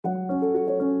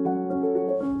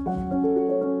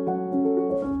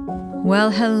Well,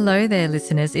 hello there,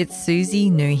 listeners. It's Susie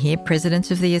New here,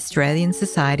 President of the Australian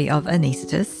Society of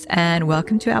Anaesthetists, and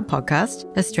welcome to our podcast,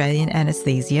 Australian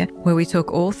Anaesthesia, where we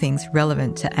talk all things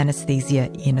relevant to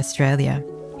anaesthesia in Australia.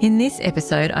 In this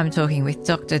episode, I'm talking with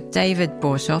Dr. David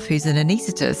Borshoff, who's an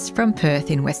anaesthetist from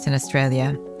Perth in Western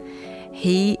Australia.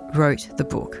 He wrote the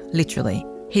book, literally.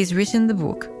 He's written the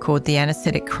book called The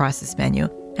Anaesthetic Crisis Manual,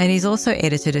 and he's also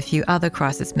edited a few other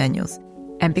crisis manuals.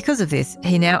 And because of this,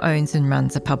 he now owns and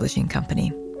runs a publishing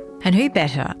company. And who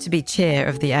better to be chair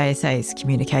of the ASA's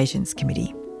Communications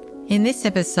Committee? In this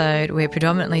episode, we're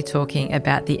predominantly talking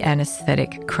about the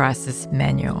Anaesthetic Crisis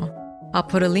Manual. I'll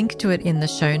put a link to it in the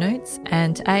show notes,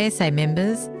 and ASA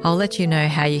members, I'll let you know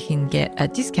how you can get a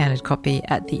discounted copy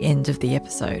at the end of the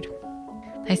episode.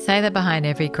 They say that behind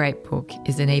every great book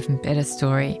is an even better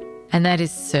story, and that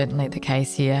is certainly the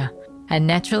case here. And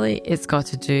naturally, it's got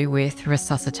to do with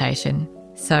resuscitation.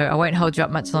 So I won't hold you up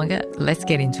much longer. Let's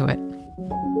get into it.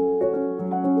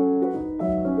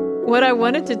 What I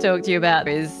wanted to talk to you about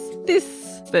is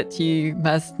this that you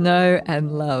must know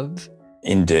and love.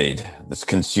 Indeed. It's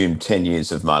consumed 10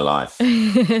 years of my life.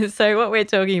 So what we're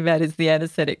talking about is the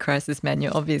Anaesthetic Crisis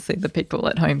Manual. Obviously, the people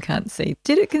at home can't see.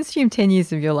 Did it consume 10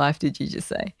 years of your life, did you just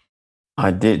say?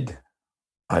 I did.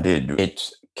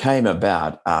 It came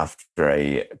about after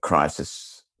a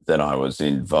crisis that I was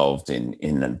involved in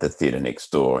the theatre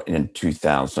next door in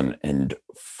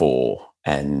 2004.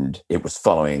 And it was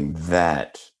following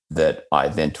that I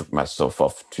then took myself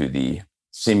off to the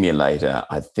simulator.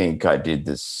 I think I did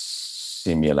the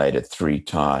simulator 3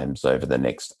 times over the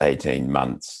next 18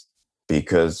 months,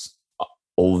 because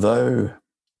although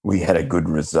we had a good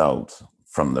result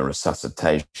from the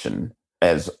resuscitation,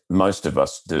 as most of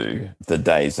us do, the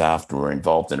days after we're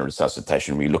involved in a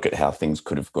resuscitation, we look at how things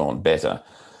could have gone better.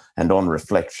 And on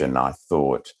reflection, I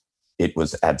thought it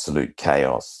was absolute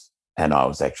chaos. And I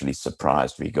was actually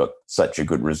surprised we got such a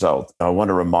good result. I want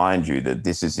to remind you that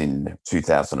this is in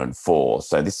 2004.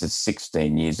 So this is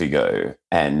 16 years ago.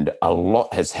 And a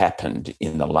lot has happened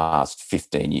in the last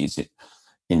 15 years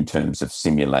in terms of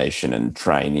simulation and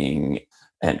training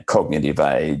and cognitive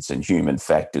aids and human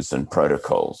factors and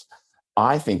protocols.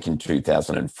 I think in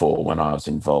 2004, when I was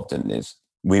involved in this,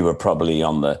 we were probably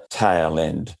on the tail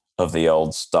end of the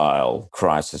old style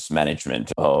crisis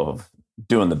management of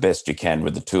doing the best you can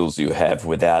with the tools you have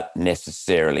without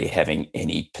necessarily having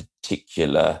any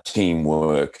particular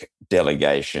teamwork,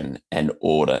 delegation, and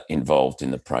order involved in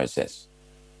the process.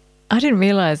 I didn't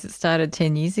realise it started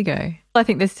 10 years ago. I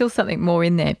think there's still something more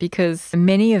in there, because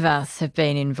many of us have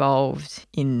been involved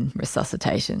in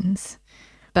resuscitations,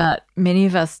 but many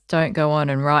of us don't go on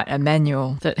and write a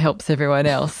manual that helps everyone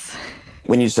else.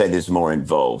 When you say there's more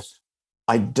involved,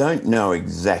 I don't know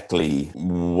exactly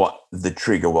what the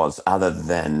trigger was, other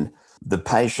than the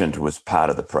patient was part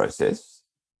of the process.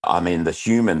 I mean, the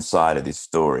human side of this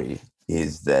story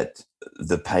is that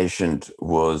the patient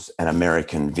was an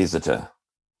American visitor.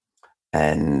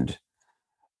 And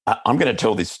I'm going to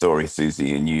tell this story,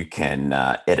 Susie, and you can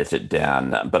edit it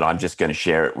down, but I'm just going to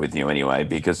share it with you anyway,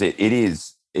 because it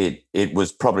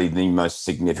was probably the most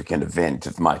significant event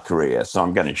of my career. So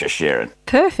I'm going to just share it.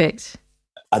 Perfect.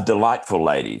 A delightful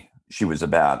lady. She was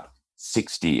about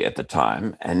 60 at the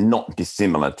time and not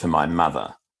dissimilar to my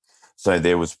mother. So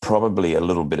there was probably a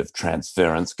little bit of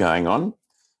transference going on.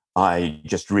 I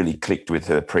just really clicked with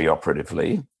her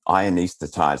preoperatively. I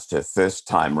anaesthetized her first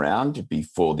time round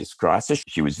before this crisis.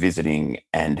 She was visiting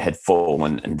and had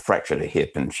fallen and fractured her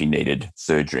hip, and she needed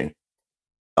surgery.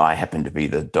 I happened to be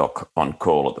the doc on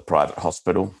call at the private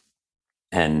hospital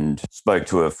and spoke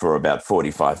to her for about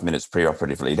 45 minutes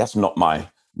preoperatively. That's not my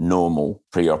normal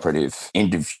preoperative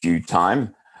interview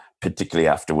time, particularly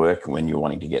after work when you're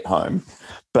wanting to get home.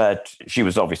 But she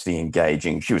was obviously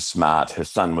engaging. She was smart. Her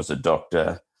son was a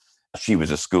doctor. She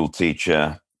was a school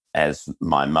teacher, as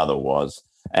my mother was,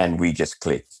 and we just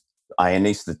clicked. I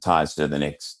anaesthetized her the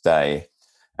next day,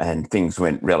 and things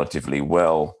went relatively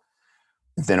well.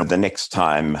 Then the next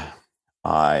time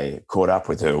I caught up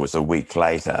with her was a week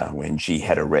later, when she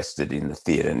had arrested in the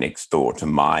theatre next door to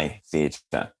my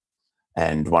theatre.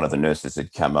 And one of the nurses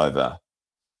had come over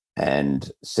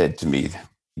and said to me,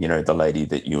 you know, the lady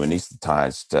that you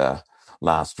anaesthetized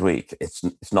last week, it's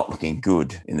not looking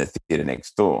good in the theatre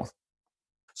next door.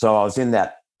 So I was in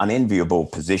that unenviable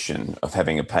position of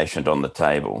having a patient on the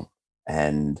table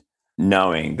and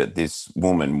knowing that this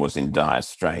woman was in dire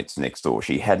straits next door.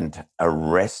 She hadn't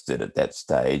arrested at that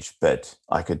stage, but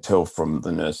I could tell from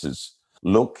the nurse's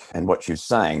look and what she was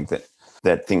saying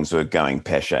that things were going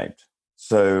pear-shaped.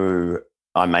 So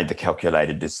I made the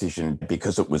calculated decision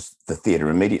because it was the theatre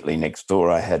immediately next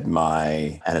door. I had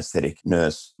my anaesthetic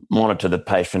nurse monitor the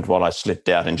patient while I slipped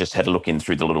out and just had a look in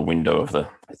through the little window of the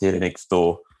theatre next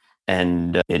door.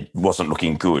 And it wasn't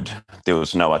looking good. There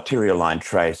was no arterial line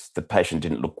trace. The patient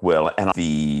didn't look well, and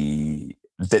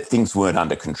that things weren't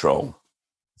under control.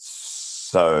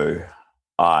 So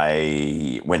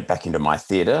I went back into my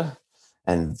theatre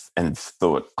and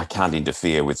thought, I can't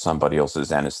interfere with somebody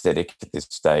else's anaesthetic at this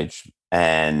stage.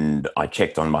 And I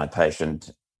checked on my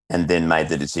patient and then made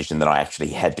the decision that I actually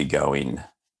had to go in.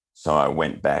 So I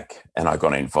went back and I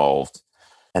got involved.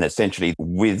 And essentially,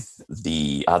 with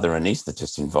the other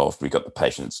anaesthetists involved, we got the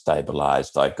patient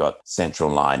stabilised. I got central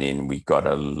line in, we got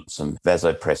some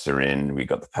vasopressor in, we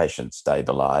got the patient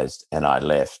stabilised, and I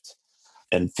left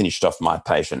and finished off my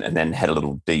patient and then had a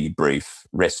little debrief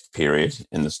rest period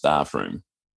in the staff room.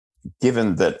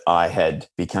 Given that I had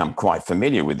become quite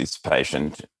familiar with this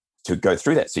patient, to go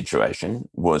through that situation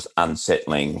was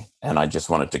unsettling, and I just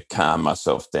wanted to calm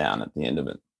myself down at the end of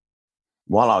it.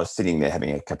 While I was sitting there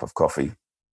having a cup of coffee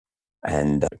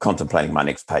and contemplating my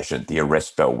next patient, the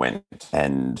arrest bell went,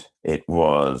 and it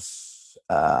was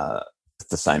the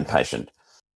same patient.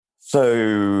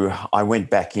 So I went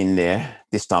back in there.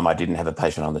 This time I didn't have a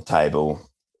patient on the table,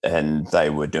 and they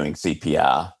were doing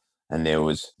CPR, and there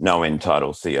was no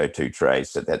end-tidal CO2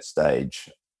 trace at that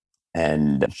stage,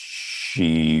 and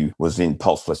she was in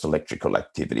pulseless electrical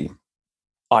activity.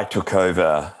 I took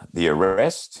over the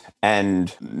arrest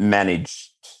and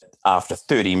managed, after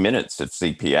 30 minutes of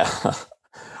CPR,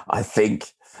 I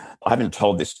haven't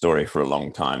told this story for a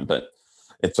long time, but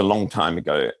it's a long time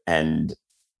ago. And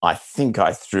I think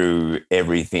I threw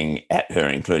everything at her,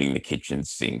 including the kitchen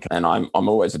sink. And I'm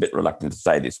always a bit reluctant to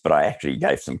say this, but I actually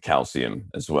gave some calcium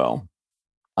as well.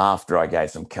 After I gave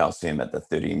some calcium at the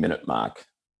 30-minute mark,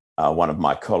 one of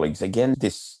my colleagues, again,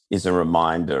 this is a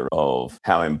reminder of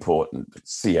how important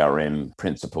CRM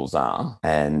principles are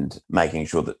and making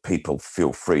sure that people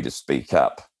feel free to speak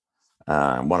up.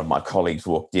 One of my colleagues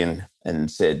walked in and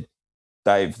said,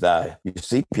 Dave, your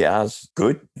CPR's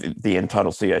good. The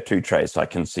end-tidal CO2 trace, I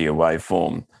can see a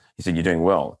waveform. He said, you're doing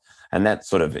well. And that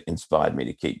sort of inspired me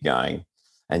to keep going.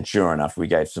 And sure enough, we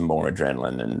gave some more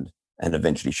adrenaline and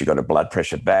eventually she got her blood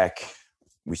pressure back.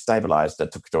 We stabilised her,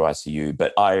 took her to ICU.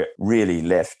 But I really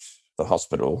left the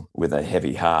hospital with a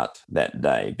heavy heart that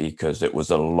day because it was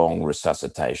a long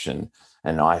resuscitation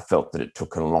and I felt that it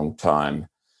took a long time.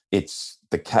 It's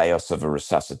the chaos of a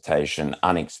resuscitation,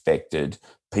 unexpected,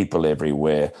 people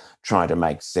everywhere, trying to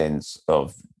make sense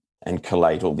of and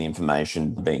collate all the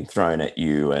information being thrown at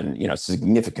you and,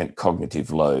 significant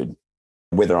cognitive load.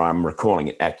 Whether I'm recalling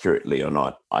it accurately or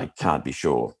not, I can't be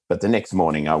sure. But the next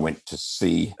morning I went to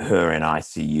see her in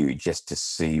ICU just to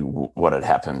see what had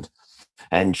happened.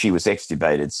 And she was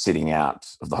extubated sitting out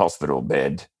of the hospital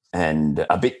bed and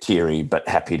a bit teary, but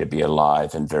happy to be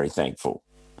alive and very thankful.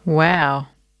 Wow.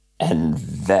 And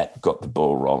that got the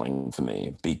ball rolling for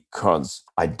me because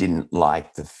I didn't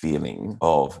like the feeling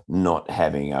of not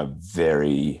having a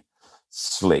very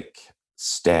slick,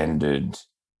 standard,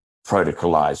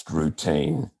 protocolized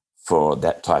routine for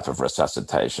that type of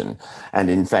resuscitation. And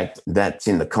in fact, that's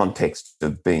in the context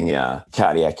of being a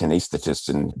cardiac anaesthetist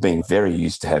and being very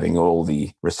used to having all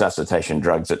the resuscitation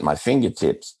drugs at my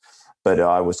fingertips. But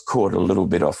I was caught a little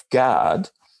bit off guard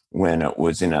when it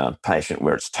was in a patient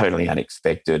where it's totally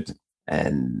unexpected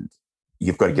and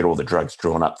you've got to get all the drugs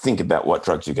drawn up. Think about what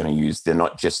drugs you're going to use. They're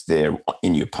not just there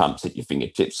in your pumps at your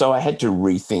fingertips. So I had to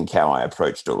rethink how I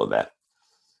approached all of that.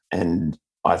 And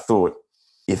I thought,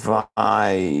 if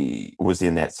I was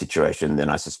in that situation, then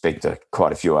I suspect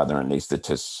quite a few other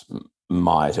anaesthetists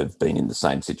might have been in the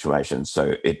same situation.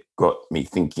 So it got me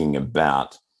thinking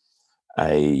about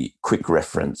a quick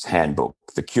reference handbook,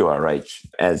 the QRH.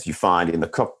 As you find in the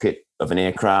cockpit of an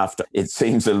aircraft, it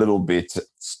seems a little bit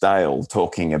stale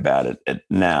talking about it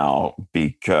now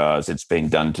because it's been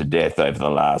done to death over the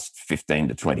last 15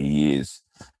 to 20 years.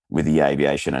 With the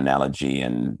aviation analogy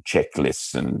and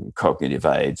checklists and cognitive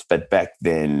aids. But back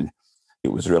then, it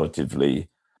was relatively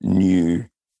new.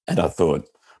 And I thought,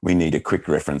 we need a quick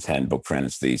reference handbook for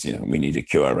anesthesia. We need a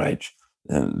QRH.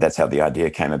 And that's how the idea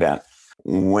came about.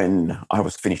 When I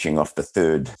was finishing off the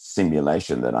third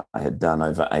simulation that I had done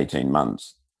over 18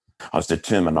 months, I was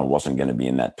determined I wasn't going to be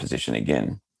in that position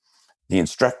again. The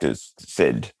instructors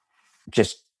said,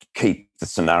 just keep the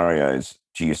scenarios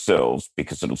to yourselves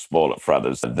because it'll spoil it for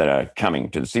others that are coming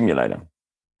to the simulator.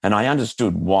 And I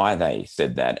understood why they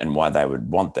said that and why they would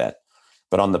want that.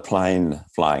 But on the plane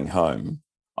flying home,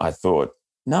 I thought,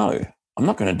 no, I'm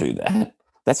not going to do that.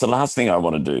 That's the last thing I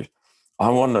want to do. I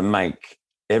want to make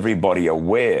everybody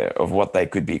aware of what they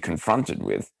could be confronted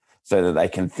with so that they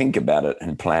can think about it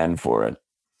and plan for it.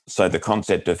 So the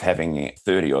concept of having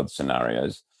 30 odd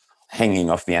scenarios hanging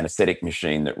off the anesthetic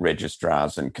machine that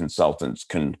registrars and consultants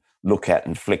can look at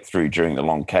and flick through during the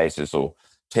long cases or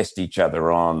test each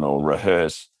other on or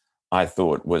rehearse, I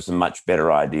thought was a much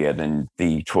better idea than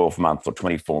the 12-month or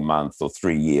 24-month or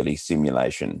 3-yearly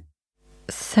simulation.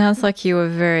 Sounds like you were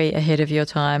very ahead of your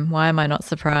time. Why am I not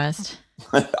surprised?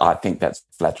 I think that's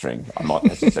flattering. I'm not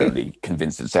necessarily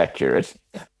convinced it's accurate.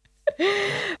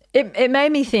 It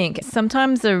made me think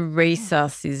sometimes a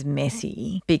resus is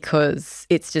messy because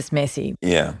it's just messy.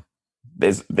 Yeah,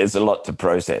 there's a lot to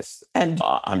process. And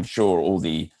I'm sure all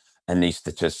the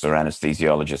anaesthetists or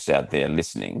anesthesiologists out there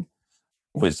listening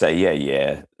would say,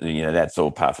 yeah, that's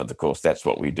all part of the course. That's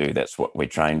what we do. That's what we're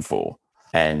trained for.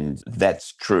 And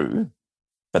that's true.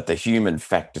 But the human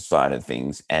factor side of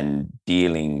things and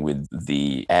dealing with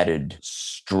the added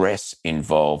stress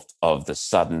involved of the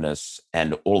suddenness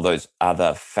and all those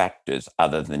other factors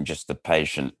other than just the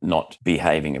patient not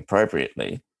behaving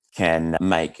appropriately can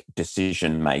make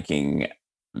decision-making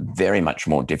very much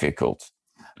more difficult.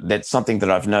 That's something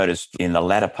that I've noticed in the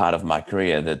latter part of my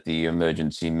career that the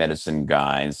emergency medicine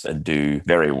guys do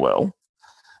very well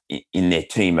in their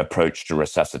team approach to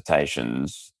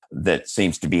resuscitations that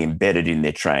seems to be embedded in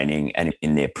their training and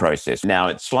in their process. Now,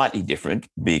 it's slightly different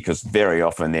because very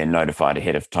often they're notified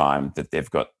ahead of time that they've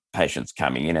got patients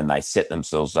coming in and they set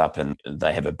themselves up and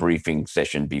they have a briefing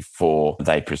session before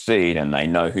they proceed and they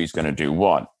know who's going to do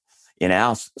what. In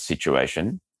our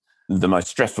situation, the most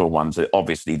stressful ones are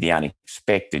obviously the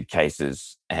unexpected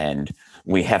cases, and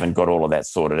we haven't got all of that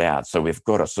sorted out. So we've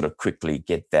got to sort of quickly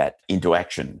get that into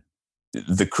action.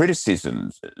 The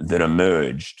criticisms that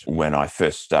emerged when I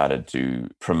first started to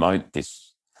promote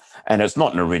this, and it's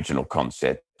not an original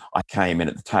concept, I came in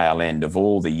at the tail end of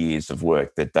all the years of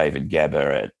work that David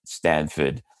Gabor at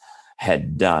Stanford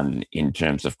had done in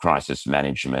terms of crisis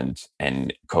management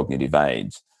and cognitive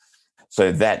aids.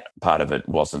 So that part of it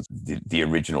wasn't the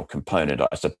original component.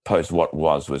 I suppose what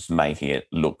was making it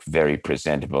look very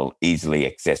presentable, easily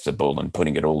accessible, and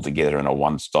putting it all together in a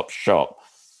one-stop shop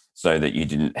so that you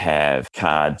didn't have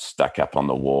cards stuck up on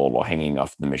the wall or hanging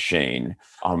off the machine.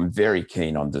 I'm very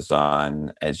keen on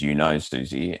design, as you know,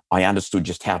 Susie. I understood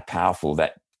just how powerful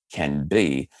that can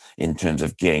be in terms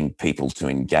of getting people to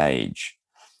engage,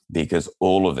 because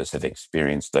all of us have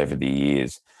experienced over the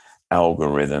years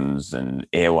algorithms and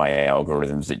airway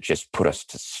algorithms that just put us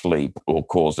to sleep or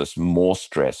cause us more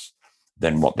stress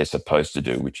than what they're supposed to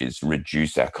do, which is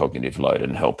reduce our cognitive load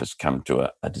and help us come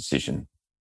to a decision.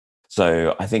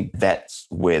 So I think that's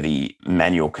where the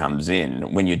manual comes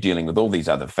in. When you're dealing with all these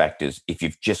other factors, if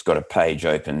you've just got a page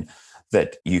open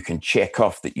that you can check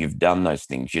off that you've done those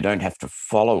things, you don't have to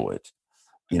follow it,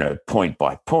 point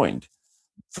by point.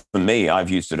 For me, I've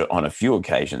used it on a few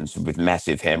occasions with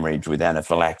massive hemorrhage, with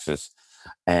anaphylaxis.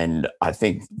 And I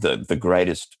think the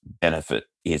greatest benefit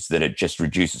is that it just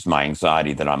reduces my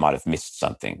anxiety that I might have missed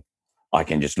something. I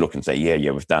can just look and say,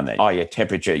 yeah, we've done that. Oh, yeah,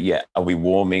 temperature, yeah, are we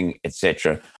warming,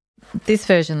 etc. This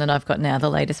version that I've got now, the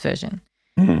latest version,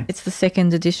 It's the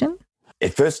second edition?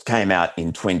 It first came out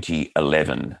in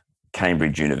 2011.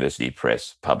 Cambridge University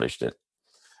Press published it.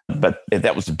 But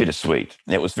that was bittersweet.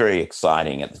 It was very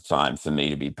exciting at the time for me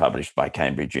to be published by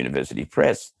Cambridge University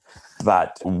Press.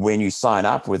 But when you sign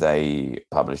up with a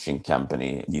publishing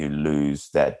company, you lose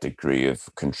that degree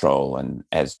of control. And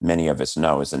as many of us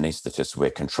know, as anaesthetists, we're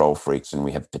control freaks and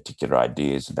we have particular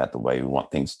ideas about the way we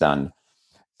want things done.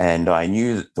 And I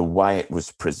knew that the way it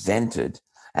was presented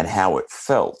and how it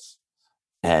felt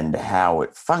and how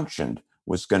it functioned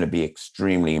was going to be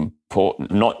extremely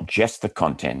important, not just the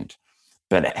content,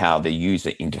 but how the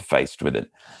user interfaced with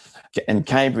it. And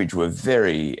Cambridge were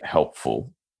very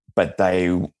helpful, but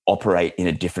they operate in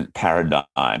a different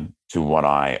paradigm to what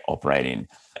I operate in.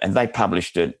 And they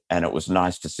published it, and it was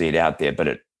nice to see it out there, but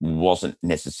it wasn't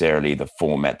necessarily the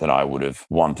format that I would have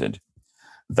wanted.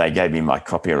 They gave me my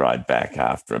copyright back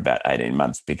after about 18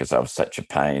 months because I was such a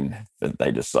pain that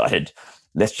they decided,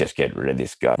 let's just get rid of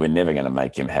this guy. We're never going to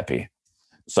make him happy.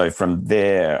 So from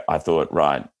there, I thought,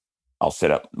 right, I'll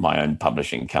set up my own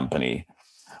publishing company.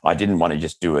 I didn't want to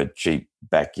just do a cheap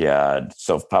backyard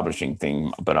self-publishing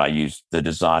thing, but I used the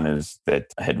designers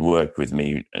that had worked with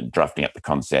me drafting up the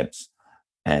concepts,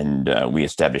 and we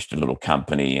established a little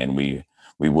company, and we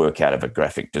work out of a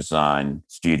graphic design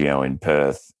studio in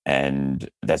Perth, and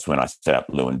that's when I set up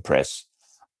Lewin Press.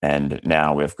 And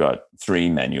now we've got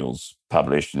 3 manuals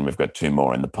published, and we've got 2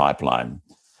 more in the pipeline.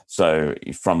 So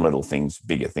from little things,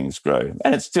 bigger things grow.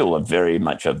 And it's still very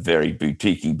much a very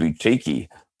boutique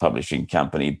publishing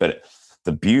company, but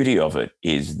The beauty of it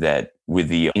is that with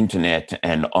the internet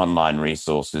and online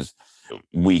resources,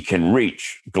 we can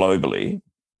reach globally,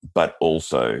 but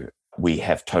also we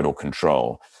have total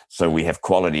control. So we have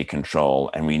quality control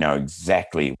and we know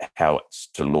exactly how it's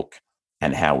to look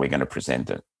and how we're going to present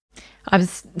it. I'm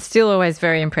still always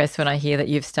very impressed when I hear that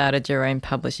you've started your own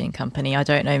publishing company. I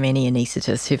don't know many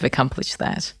anaesthetists who've accomplished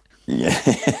that. Yeah.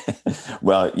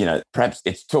 Well, perhaps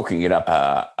it's talking it up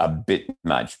a bit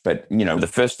much, but, the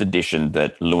first edition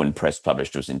that Lewin Press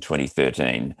published was in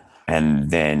 2013.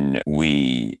 And then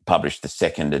we published the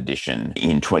second edition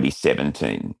in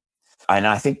 2017. And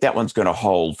I think that one's going to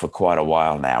hold for quite a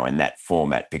while now in that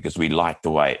format because we like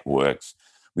the way it works.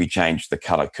 We changed the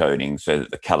color coding so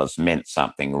that the colors meant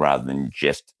something rather than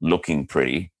just looking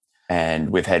pretty. And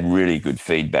we've had really good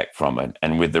feedback from it.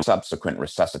 And with the subsequent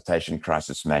resuscitation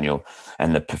crisis manual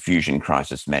and the perfusion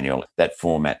crisis manual, that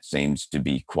format seems to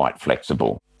be quite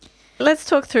flexible. Let's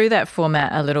talk through that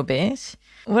format a little bit.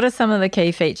 What are some of the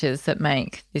key features that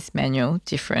make this manual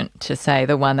different to, say,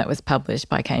 the one that was published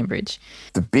by Cambridge?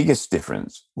 The biggest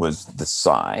difference was the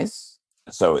size.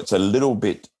 So it's a little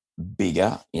bit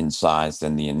bigger in size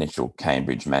than the initial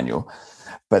Cambridge manual,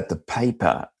 but the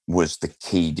paper was the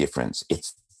key difference.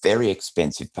 It's very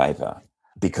expensive paper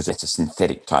because it's a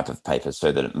synthetic type of paper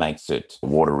so that it makes it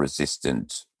water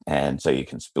resistant, and so you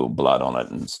can spill blood on it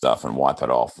and stuff and wipe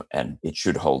it off and it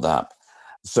should hold up.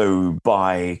 So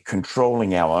by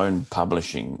controlling our own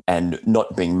publishing and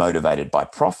not being motivated by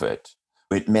profit,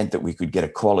 it meant that we could get a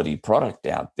quality product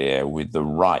out there with the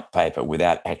right paper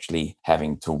without actually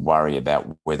having to worry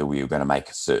about whether we were going to make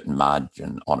a certain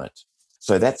margin on it.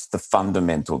 So that's the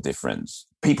fundamental difference.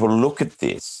 People look at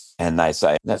this and they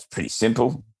say, that's pretty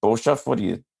simple. Borshoff, what are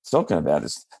you talking about?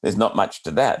 There's not much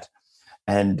to that.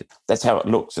 And that's how it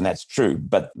looks, and that's true.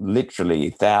 But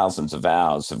literally thousands of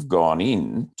hours have gone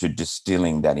in to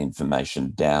distilling that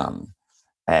information down,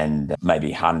 and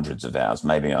maybe hundreds of hours.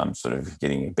 Maybe I'm sort of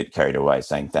getting a bit carried away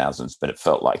saying thousands, but it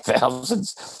felt like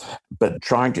thousands. But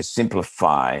trying to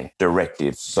simplify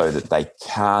directives so that they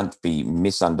can't be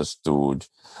misunderstood,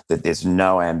 that there's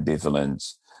no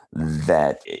ambivalence,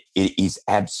 that it is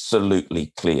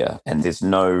absolutely clear and there's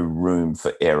no room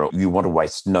for error. You want to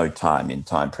waste no time in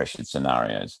time-pressured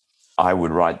scenarios. I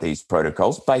would write these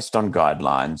protocols based on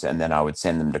guidelines, and then I would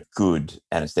send them to good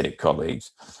anaesthetic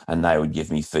colleagues, and they would give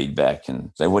me feedback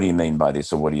and say, what do you mean by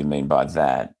this or what do you mean by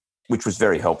that? Which was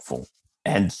very helpful.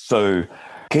 And so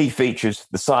key features,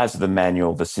 the size of the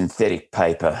manual, the synthetic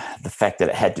paper, the fact that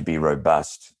it had to be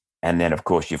robust. And then, of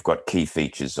course, you've got key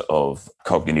features of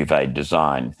cognitive aid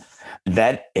design.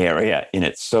 That area in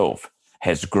itself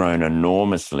has grown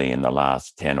enormously in the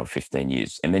last 10 or 15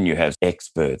 years. And then you have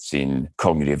experts in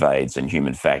cognitive aids and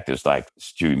human factors like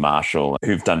Stu Marshall,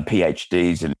 who've done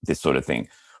PhDs in this sort of thing.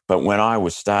 But when I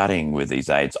was starting with these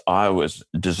aids, I was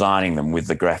designing them with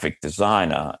the graphic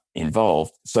designer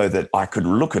involved so that I could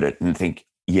look at it and think,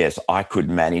 yes, I could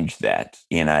manage that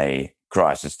in a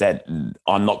crisis, that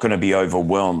I'm not going to be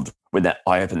overwhelmed when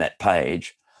I open that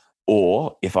page.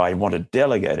 Or if I want to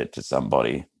delegate it to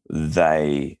somebody,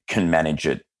 they can manage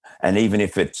it. And even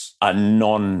if it's a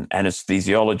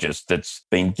non-anesthesiologist that's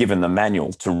been given the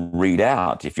manual to read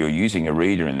out, if you're using a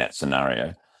reader in that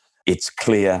scenario, it's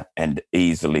clear and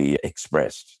easily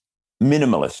expressed.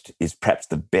 Minimalist is perhaps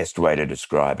the best way to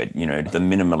describe it, the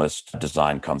minimalist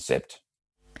design concept.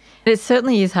 It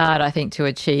certainly is hard, I think, to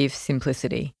achieve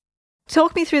simplicity.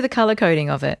 Talk me through the colour coding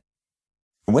of it.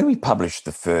 When we published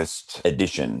the first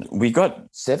edition, we got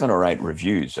 7 or 8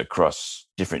 reviews across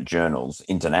different journals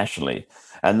internationally,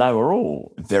 and they were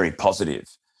all very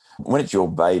positive. When it's your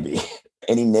baby,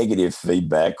 any negative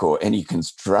feedback or any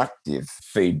constructive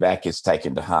feedback is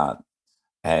taken to heart.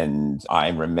 And I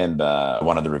remember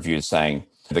one of the reviews saying,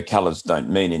 the colours don't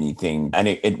mean anything. And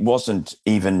it wasn't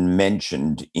even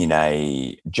mentioned in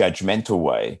a judgmental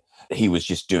way. He was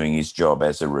just doing his job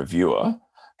as a reviewer.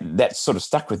 That sort of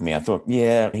stuck with me. I thought,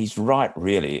 yeah, he's right,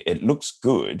 really. It looks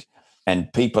good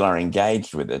and people are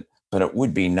engaged with it, but it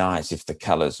would be nice if the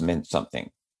colours meant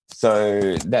something.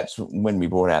 So that's when we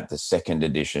brought out the second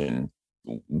edition.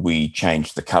 We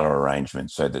changed the colour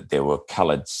arrangement so that there were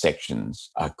coloured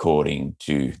sections according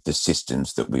to the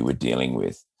systems that we were dealing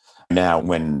with. Now,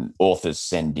 when authors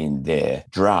send in their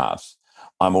drafts,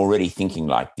 I'm already thinking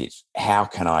like this. How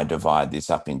can I divide this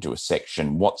up into a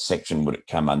section? What section would it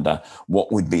come under?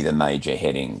 What would be the major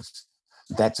headings?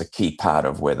 That's a key part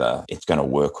of whether it's going to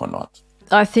work or not.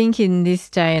 I think in this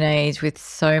day and age with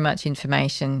so much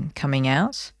information coming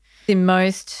out, in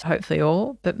most, hopefully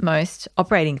all, but most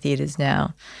operating theatres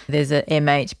now, there's a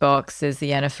MH box, there's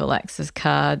the anaphylaxis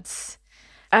cards.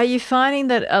 Are you finding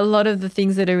that a lot of the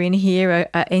things that are in here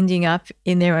are ending up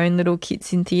in their own little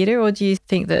kits in theatre, or do you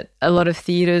think that a lot of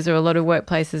theatres or a lot of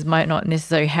workplaces might not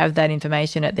necessarily have that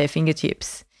information at their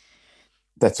fingertips?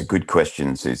 That's a good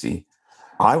question, Susie.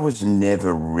 I was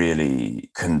never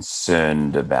really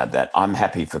concerned about that. I'm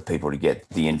happy for people to get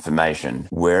the information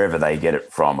wherever they get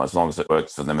it from, as long as it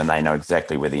works for them and they know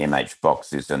exactly where the MH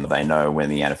box is and they know where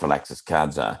the anaphylaxis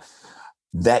cards are.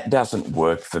 That doesn't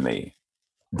work for me.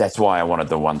 That's why I wanted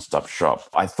the one-stop shop.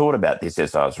 I thought about this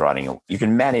as I was writing it. You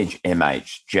can manage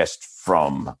MH just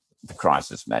from the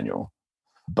crisis manual.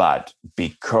 But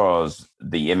because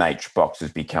the MH box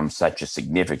has become such a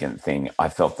significant thing, I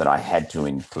felt that I had to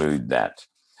include that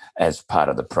as part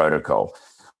of the protocol.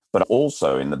 But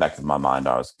also in the back of my mind,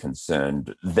 I was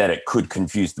concerned that it could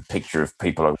confuse the picture of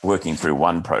people working through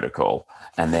one protocol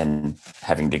and then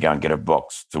having to go and get a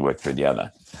box to work through the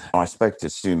other. I spoke to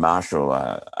Sue Marshall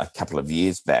a couple of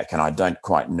years back, and I don't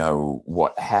quite know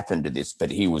what happened to this,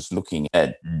 but he was looking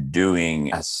at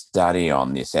doing a study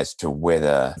on this as to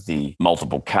whether the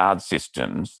multiple card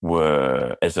systems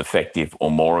were as effective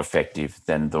or more effective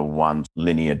than the one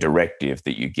linear directive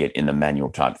that you get in the manual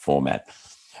type format.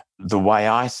 The way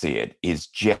I see it is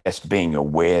just being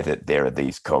aware that there are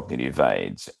these cognitive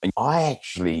aids. I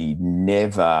actually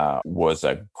never was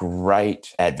a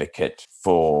great advocate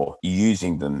for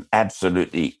using them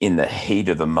absolutely in the heat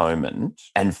of the moment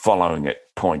and following it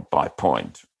point by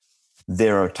point.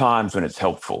 There are times when it's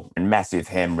helpful. In massive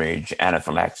hemorrhage,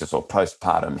 anaphylaxis or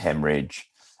postpartum hemorrhage,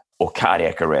 or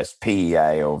cardiac arrest,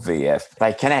 PEA or VF,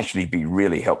 they can actually be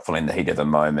really helpful in the heat of the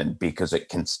moment because it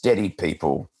can steady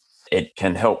people. It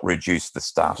can help reduce the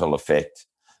startle effect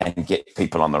and get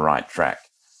people on the right track.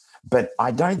 But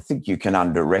I don't think you can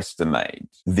underestimate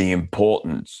the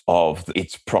importance of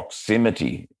its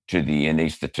proximity to the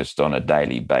anaesthetist on a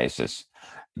daily basis.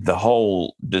 The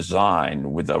whole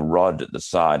design with a rod at the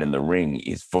side and the ring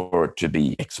is for it to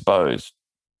be exposed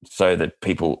so that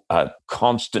people are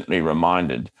constantly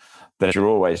reminded that you're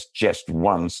always just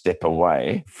one step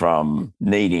away from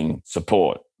needing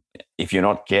support if you're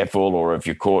not careful or if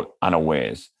you're caught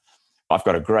unawares. I've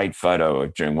got a great photo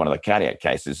during one of the cardiac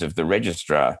cases of the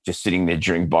registrar just sitting there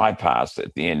during bypass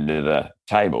at the end of the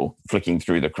table, flicking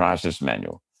through the crisis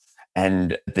manual.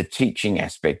 And the teaching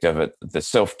aspect of it, the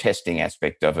self-testing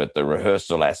aspect of it, the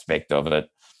rehearsal aspect of it,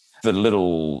 the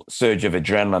little surge of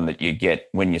adrenaline that you get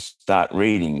when you start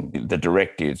reading the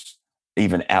directives,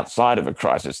 even outside of a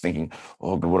crisis, thinking,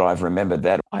 oh, would I have remembered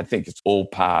that? I think it's all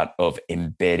part of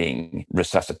embedding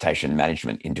resuscitation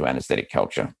management into anaesthetic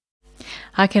culture.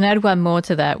 I can add one more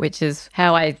to that, which is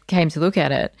how I came to look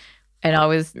at it. And I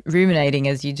was ruminating,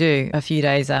 as you do, a few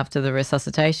days after the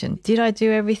resuscitation. Did I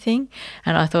do everything?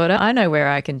 And I thought, I know where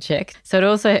I can check. So it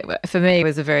also, for me,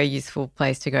 was a very useful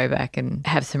place to go back and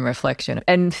have some reflection.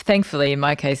 And thankfully, in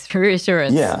my case,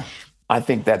 reassurance. Yeah, I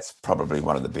think that's probably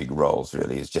one of the big roles,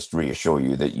 really, is just reassure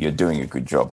you that you're doing a good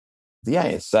job. The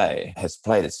ASA has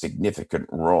played a significant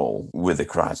role with the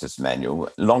crisis manual.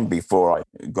 Long before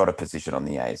I got a position on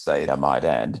the ASA, I might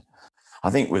add, I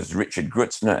think it was Richard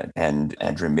Grutzner and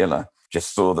Andrew Miller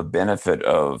just saw the benefit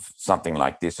of something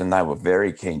like this, and they were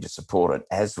very keen to support it,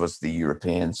 as was the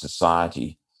European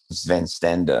Society. Sven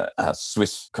Stander, a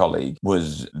Swiss colleague,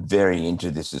 was very into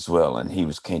this as well, and he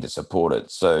was keen to support it.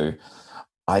 So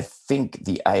I think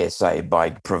the ASA, by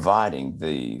providing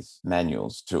these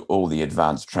manuals to all the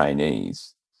advanced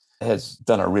trainees, has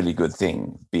done a really good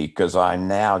thing, because I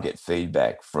now get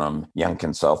feedback from young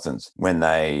consultants when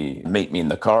they meet me in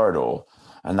the corridor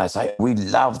and they say, we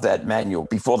love that manual.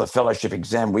 Before the fellowship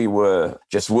exam, we were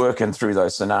just working through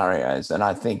those scenarios. And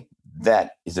I think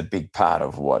that is a big part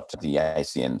of what the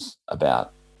ACM's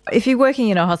about. If you're working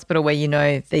in a hospital where you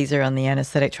know these are on the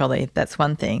anaesthetic trolley, that's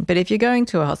one thing. But if you're going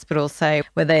to a hospital, say,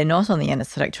 where they're not on the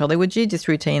anaesthetic trolley, would you just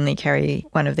routinely carry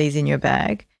one of these in your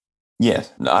bag?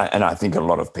 Yes, and I think a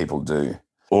lot of people do,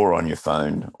 or on your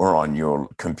phone, or on your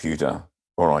computer,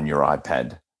 or on your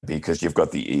iPad, because you've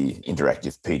got the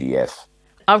interactive PDF.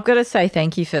 I've got to say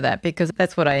thank you for that, because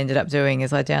that's what I ended up doing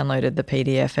is I downloaded the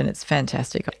PDF and it's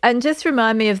fantastic. And just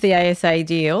remind me of the ASA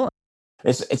deal.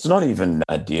 It's not even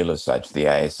a deal as such. The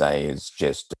ASA is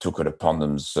just took it upon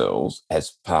themselves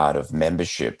as part of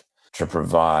membership to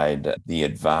provide the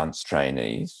advanced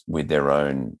trainees with their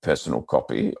own personal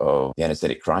copy of the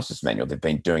anaesthetic crisis manual. They've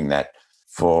been doing that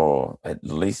for at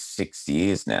least 6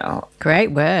 years now.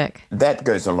 Great work. That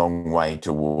goes a long way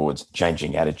towards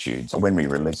changing attitudes. When we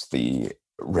released the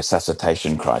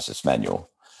resuscitation crisis manual,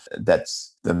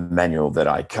 that's the manual that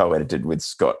I co-edited with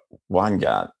Scott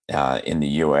Weingart in the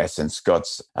US. And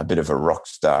Scott's a bit of a rock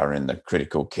star in the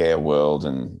critical care world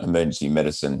and emergency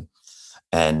medicine.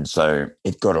 And so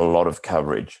it got a lot of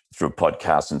coverage through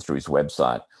podcasts and through his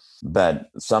website. But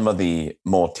some of the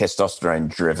more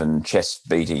testosterone-driven,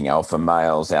 chest-beating alpha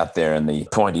males out there in the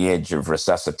pointy edge of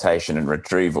resuscitation and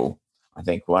retrieval, I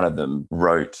think one of them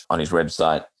wrote on his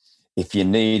website, if you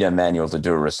need a manual to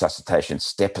do a resuscitation,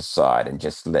 step aside and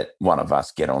just let one of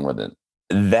us get on with it.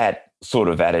 That sort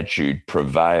of attitude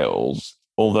prevails.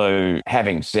 Although,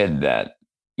 having said that,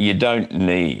 you don't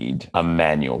need a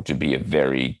manual to be a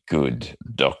very good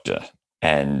doctor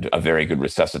and a very good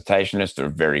resuscitationist or a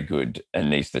very good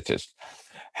anaesthetist.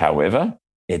 However,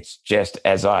 it's just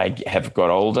as I have got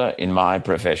older in my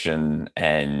profession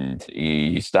and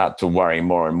you start to worry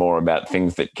more and more about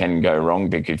things that can go wrong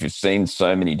because you've seen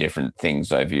so many different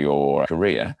things over your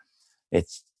career,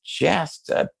 it's just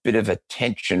a bit of a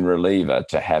tension reliever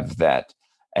to have that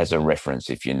as a reference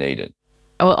if you need it.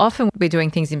 Well, often we're doing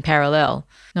things in parallel,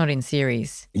 not in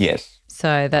series. Yes.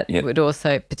 So that would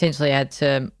also potentially add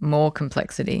to more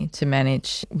complexity to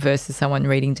manage versus someone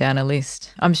reading down a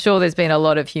list. I'm sure there's been a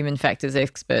lot of human factors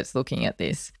experts looking at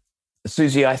this.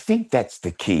 Susie, I think that's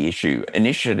the key issue.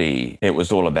 Initially, it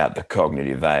was all about the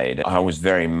cognitive aid. I was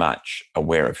very much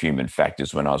aware of human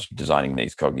factors when I was designing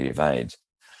these cognitive aids.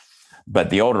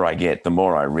 But the older I get, the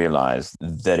more I realize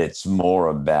that it's more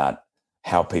about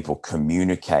how people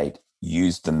communicate,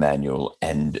 use the manual,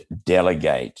 and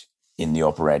delegate in the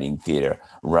operating theatre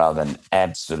rather than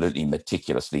absolutely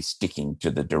meticulously sticking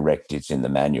to the directives in the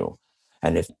manual.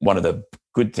 And if one of the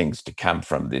good things to come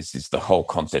from this is the whole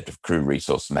concept of crew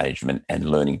resource management and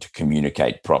learning to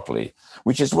communicate properly,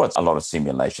 which is what a lot of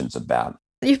simulation's about.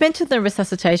 You've mentioned the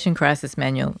Resuscitation Crisis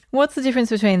Manual. What's the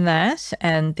difference between that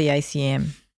and the ACM?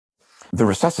 The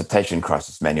Resuscitation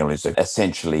Crisis Manual is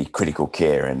essentially critical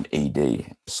care and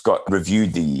ED. Scott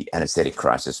reviewed the Anaesthetic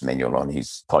Crisis Manual on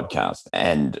his podcast,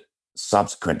 and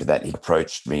subsequent to that, he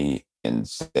approached me and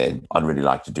said, I'd really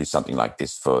like to do something like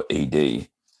this for ED.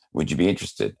 Would you be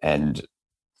interested? And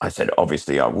I said,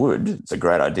 obviously I would. It's a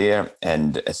great idea.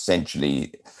 And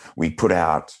essentially, we put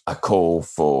out a call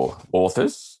for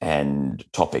authors and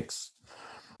topics.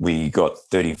 We got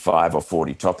 35 or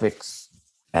 40 topics.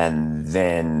 And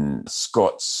then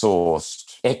Scott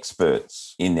sourced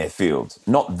experts in their field,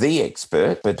 not the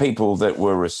expert, but people that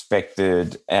were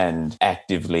respected and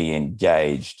actively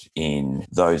engaged in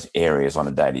those areas on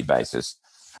a daily basis.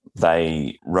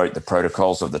 They wrote the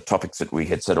protocols of the topics that we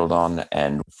had settled on.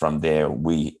 And from there,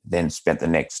 we then spent the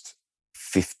next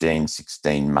 15,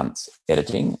 16 months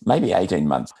editing, maybe 18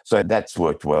 months. So that's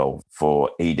worked well for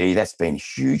ED. That's been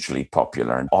hugely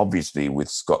popular and obviously with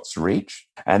Scott's reach.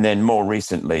 And then more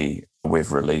recently,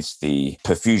 we've released the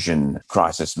Perfusion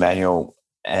Crisis Manual,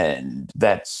 and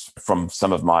that's from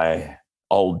some of my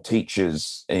old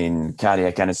teachers in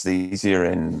cardiac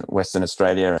anaesthesia in Western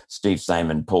Australia. Steve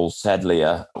Same and Paul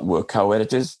Sadlier were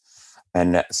co-editors.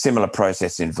 And a similar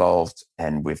process involved,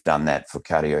 and we've done that for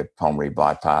cardiopulmonary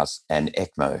bypass and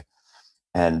ECMO.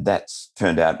 And that's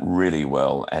turned out really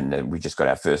well. And we just got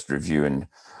our first review in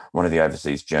one of the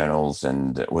overseas journals,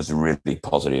 and it was really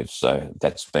positive. So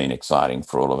that's been exciting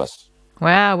for all of us.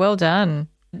 Wow, well done.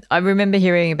 I remember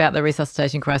hearing about the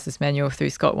Resuscitation Crisis Manual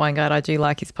through Scott Weingart. I do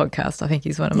like his podcast. I think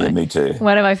he's one of me too.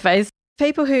 One of my faves.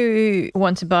 People who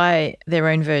want to buy their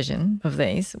own version of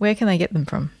these, where can they get them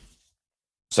from?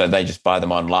 So they just buy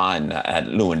them online at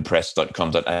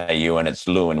lewinpress.com.au, and it's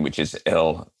Lewin, which is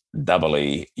Leeuwin.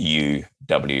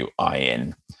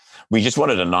 We just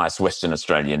wanted a nice Western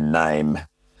Australian name.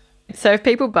 So if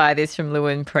people buy this from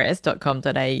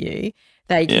lewinpress.com.au,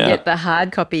 they can get the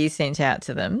hard copy sent out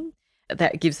to them.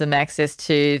 That gives them access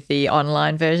to the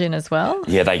online version as well?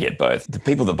 Yeah, they get both. The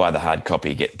people that buy the hard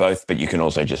copy get both, but you can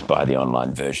also just buy the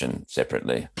online version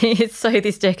separately. It's so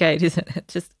this decade, isn't it?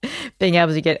 Just being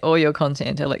able to get all your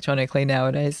content electronically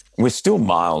nowadays. We're still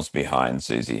miles behind,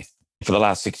 Susie. For the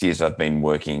last 6 years, I've been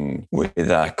working with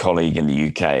a colleague in the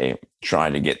UK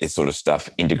trying to get this sort of stuff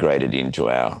integrated into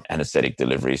our anaesthetic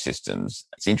delivery systems.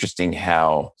 It's interesting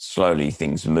how slowly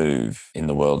things move in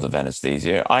the world of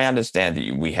anaesthesia. I understand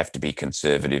that we have to be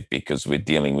conservative because we're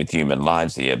dealing with human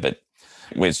lives here, but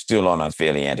we're still on a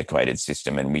fairly antiquated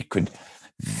system, and we could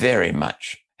very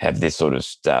much have this sort of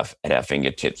stuff at our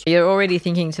fingertips. You're already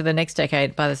thinking to the next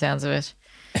decade by the sounds of it.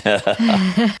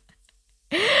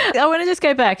 I want to just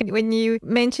go back. When you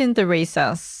mentioned the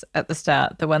resus at the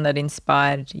start, the one that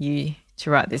inspired you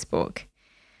to write this book,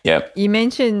 yep. You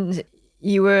mentioned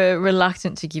you were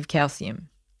reluctant to give calcium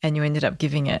and you ended up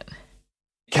giving it.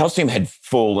 Calcium had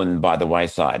fallen by the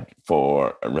wayside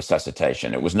for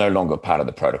resuscitation. It was no longer part of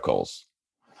the protocols.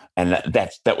 And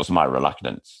that was my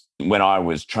reluctance. When I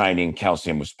was training,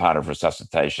 calcium was part of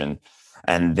resuscitation.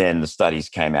 And then the studies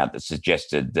came out that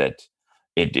suggested that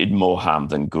it did more harm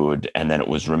than good. And then it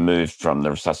was removed from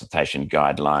the resuscitation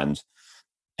guidelines.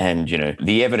 And,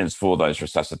 the evidence for those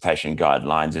resuscitation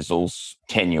guidelines is all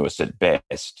tenuous at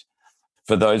best.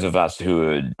 For those of us who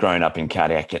had grown up in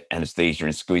cardiac anesthesia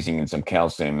and squeezing in some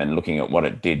calcium and looking at what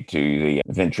it did to the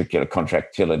ventricular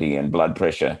contractility and blood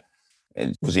pressure,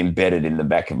 it was embedded in the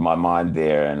back of my mind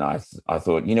there. And I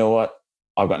thought, you know what?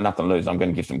 I've got nothing to lose. I'm going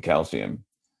to give them calcium.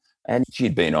 And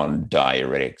she'd been on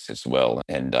diuretics as well.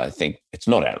 And I think it's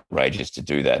not outrageous to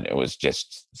do that. It was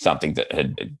just something that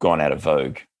had gone out of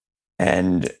vogue.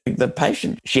 And the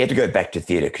patient, she had to go back to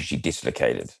theatre because she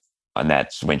dislocated. And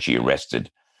that's when she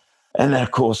arrested. And then,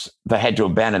 of course, they had to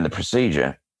abandon the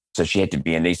procedure. So she had to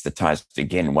be anaesthetized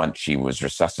again once she was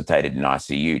resuscitated in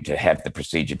ICU to have the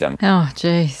procedure done. Oh,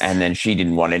 jeez. And then she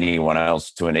didn't want anyone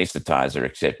else to anaesthetize her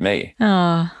except me.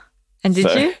 Oh, and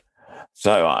did you?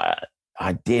 So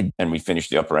I did, and we finished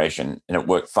the operation, and it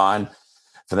worked fine.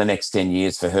 For the next 10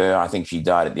 years for her, I think she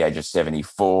died at the age of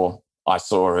 74. I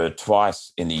saw her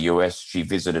twice in the US. She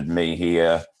visited me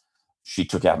here. She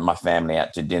took out my family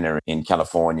out to dinner in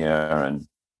California, and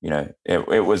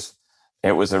it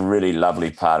was a really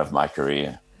lovely part of my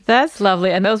career. That's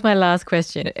lovely. And that was my last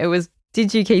question.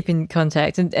 Did you keep in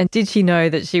contact? And did she know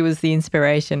that she was the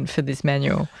inspiration for this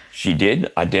manual? She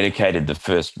did. I dedicated the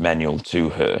first manual to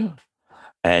her.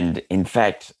 And in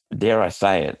fact, dare I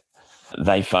say it,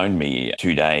 they phoned me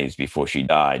 2 days before she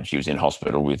died. She was in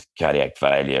hospital with cardiac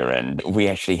failure. And we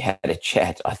actually had a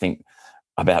chat, I think,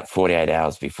 about 48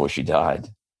 hours before she died.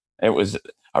 It was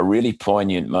a really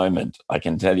poignant moment, I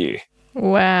can tell you.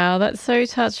 Wow, that's so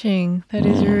touching. That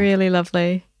is really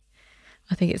lovely.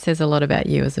 I think it says a lot about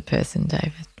you as a person,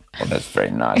 David. Well, that's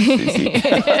very nice, Susie.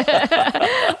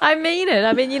 I mean it.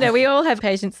 I mean, we all have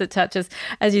patients that touch us.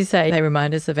 As you say, they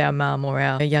remind us of our mum or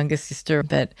our younger sister.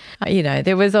 But,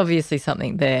 there was obviously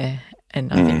something there.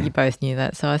 And I think you both knew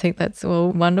that. So I think that's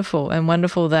all wonderful. And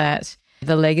wonderful that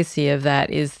the legacy of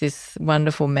that is this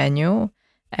wonderful manual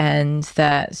and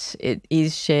that it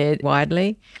is shared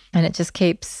widely and it just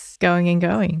keeps going and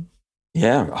going.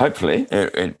 Yeah, hopefully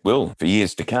it will for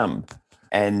years to come.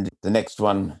 And the next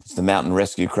one is the Mountain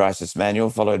Rescue Crisis Manual,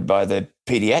 followed by the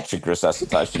Pediatric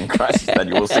Resuscitation Crisis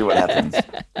Manual. We'll see what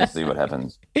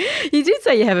happens. You did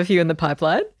say you have a few in the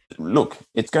pipeline. Look,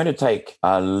 it's going to take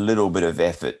a little bit of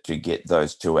effort to get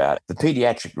those two out. The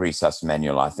Pediatric Resus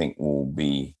Manual, I think, will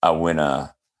be a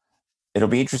winner. It'll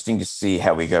be interesting to see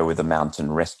how we go with the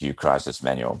Mountain Rescue Crisis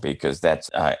Manual, because that's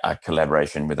a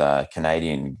collaboration with a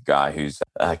Canadian guy who's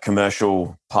a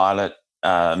commercial pilot,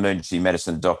 emergency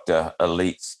medicine doctor,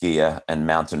 elite skier, and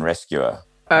mountain rescuer.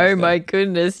 Oh, my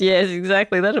goodness. Yes,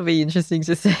 exactly. That'll be interesting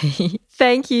to see.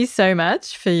 Thank you so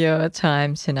much for your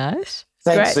time tonight.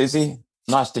 Thanks, Susie.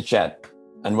 Nice to chat,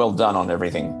 and well done on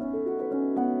everything.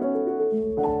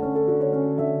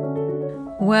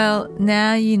 Well,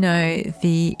 now you know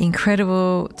the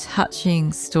incredible,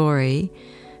 touching story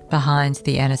behind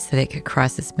the Anaesthetic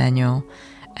Crisis Manual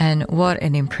and what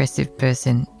an impressive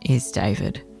person is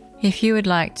David. If you would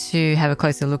like to have a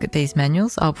closer look at these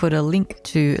manuals, I'll put a link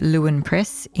to Lewin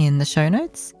Press in the show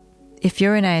notes. If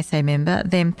you're an ASA member,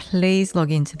 then please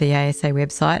log into the ASA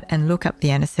website and look up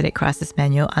the Anaesthetic Crisis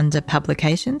Manual under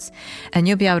Publications, and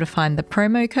you'll be able to find the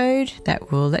promo code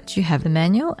that will let you have the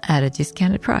manual at a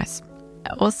discounted price.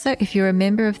 Also, if you're a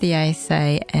member of the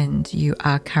ASA and you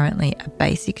are currently a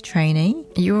basic trainee,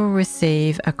 you will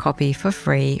receive a copy for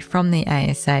free from the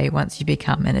ASA once you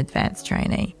become an advanced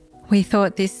trainee. We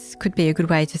thought this could be a good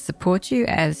way to support you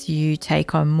as you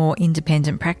take on more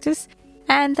independent practice,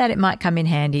 and that it might come in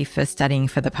handy for studying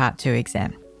for the Part 2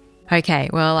 exam. Okay,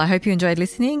 well, I hope you enjoyed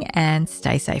listening and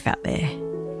stay safe out there.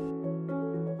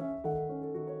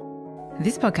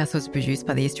 This podcast was produced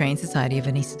by the Australian Society of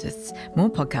Anaesthetists. More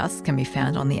podcasts can be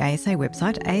found on the ASA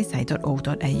website,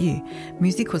 asa.org.au.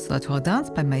 Music was La Toile Dance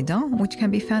by Maiden, which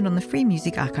can be found on the Free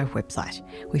Music Archive website.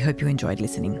 We hope you enjoyed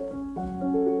listening.